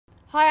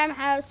Hi, I'm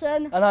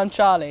Harrison. And I'm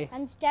Charlie.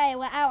 And today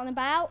we're out and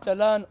about to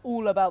learn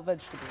all about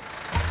vegetables.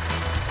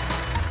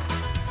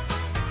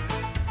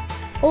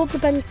 All the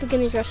Ben's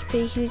Beginners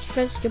recipes use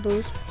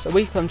vegetables. So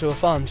we come to a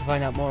farm to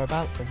find out more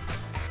about them.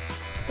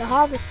 They're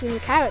harvesting the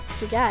carrots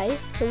today,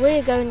 so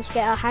we're going to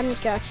get our hands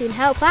dirty and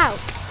help out.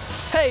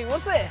 Hey,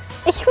 what's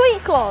this? A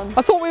sweet corn.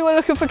 I thought we were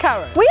looking for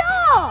carrots. We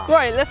are!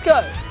 Right, let's go.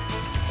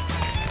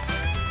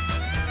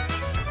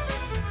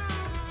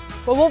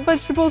 Well, what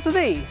vegetables are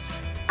these?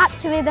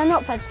 Actually, they're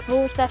not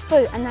vegetables, they're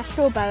fruit and they're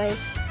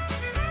strawberries.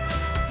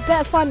 You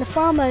better find the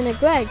farm owner,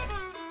 Greg.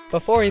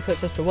 Before he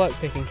puts us to work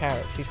picking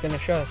carrots, he's going to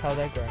show us how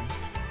they're grown.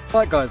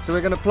 Right guys, so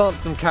we're going to plant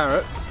some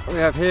carrots. What we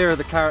have here are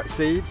the carrot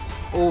seeds.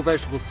 All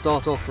vegetables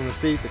start off from a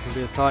seed that can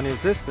be as tiny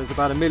as this. There's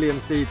about 1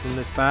 million seeds in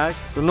this bag.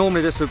 So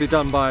normally this would be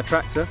done by a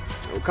tractor.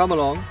 It will come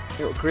along,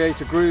 it will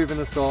create a groove in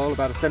the soil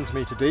about 1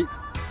 centimetre deep.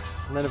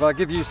 And then if I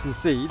give you some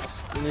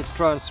seeds, you need to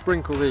try and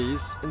sprinkle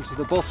these into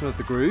the bottom of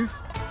the groove.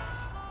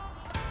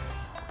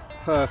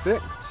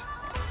 Perfect.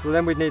 So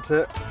then we'd need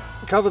to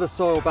cover the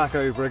soil back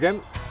over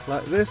again,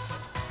 like this.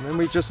 And then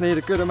we just need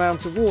a good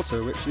amount of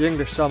water, which the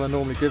English summer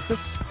normally gives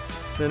us.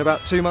 In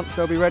about 2 months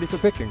they'll be ready for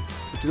picking.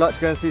 So would you like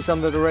to go and see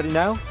some that are ready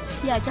now?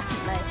 Yeah,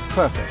 definitely.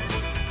 Perfect.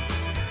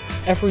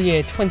 Every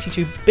year,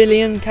 22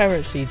 billion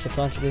carrot seeds are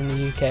planted in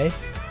the UK.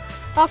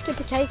 After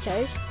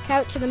potatoes,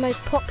 carrots are the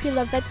most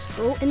popular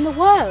vegetable in the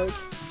world.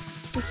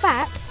 In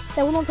fact,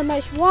 they're one of the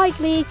most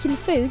widely eaten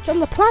foods on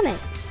the planet.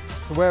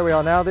 So where we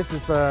are now, this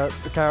is the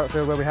carrot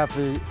field where we have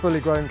the fully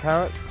grown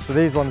carrots. So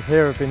these ones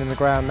here have been in the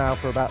ground now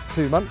for about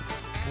 2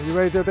 months. Are you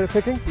ready to do a bit of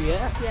picking?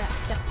 Yeah. Yeah,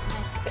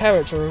 definitely.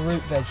 Carrots are a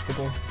root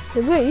vegetable.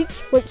 The root,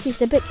 which is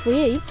the bits we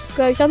eat,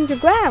 grows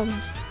underground.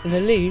 And the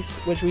leaves,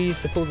 which we use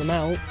to pull them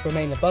out,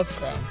 remain above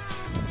ground.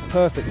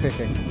 Perfect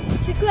picking.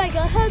 So Greg,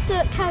 I heard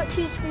that carrots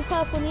used to be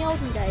purple in the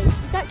olden days.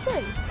 Is that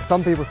true?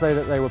 Some people say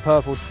that they were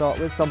purple to start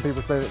with, some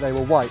people say that they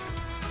were white.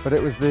 But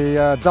it was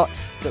the Dutch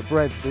that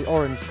bred the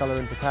orange colour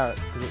into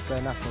carrots because it's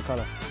their national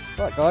colour.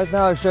 Right guys,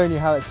 now I've shown you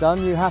how it's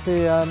done. You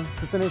happy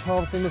to finish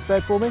harvesting this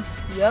bed for me?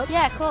 Yep.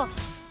 Yeah, of course.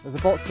 There's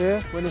a box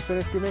here. When you're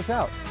finished, give me a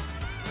shout.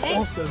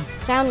 Awesome.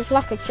 Sounds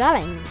like a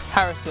challenge.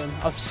 Harrison,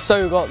 I've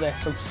so got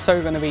this. I'm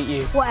so going to beat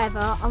you. Whatever,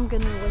 I'm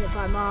going to win it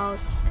by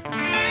miles.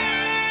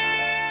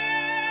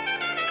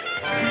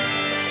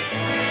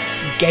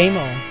 Game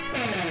on.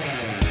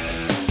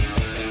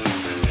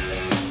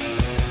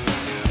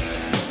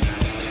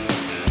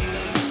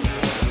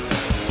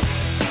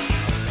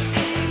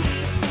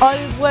 I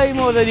did way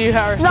more than you,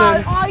 Harrison.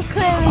 No, I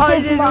clearly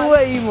I did did mine.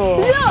 way more.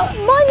 Look,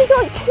 mine is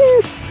like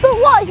 2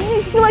 foot wide and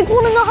yours is like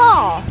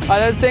 1.5. I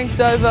don't think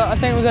so, but I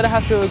think we're going to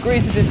have to agree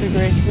to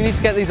disagree. We need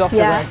to get these off the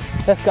way.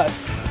 Let's go.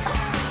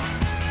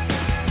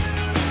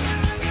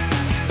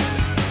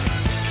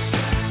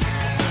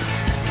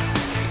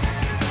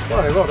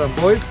 Right, well done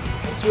boys.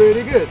 That's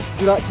really good.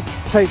 Would you like to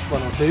taste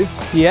one or two?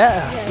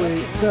 Yeah.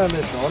 We turn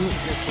this on,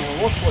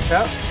 just watch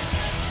out.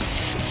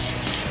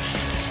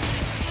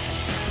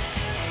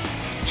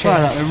 Try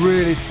that, they're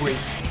really sweet.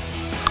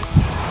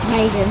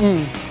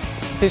 Amazing.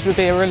 This would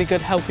be a really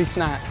good healthy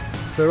snack.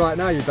 So right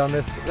now you've done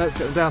this, let's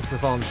get them down to the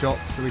farm shop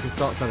so we can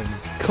start selling them.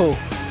 Cool.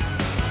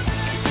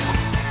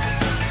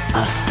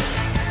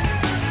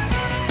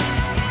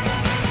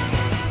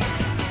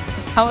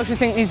 How much do you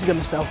think these are going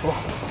to sell for? I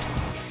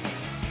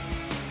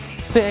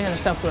think they're going to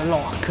sell for a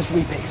lot because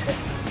we picked it.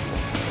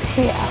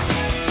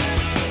 Yeah.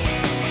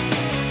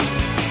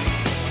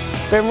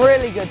 Been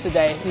really good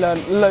today,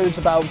 learned loads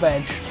about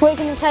veg. So we're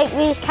going to take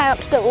these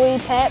carrots that we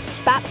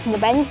picked back to the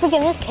Ben's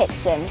Beginners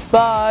kitchen.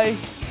 Bye.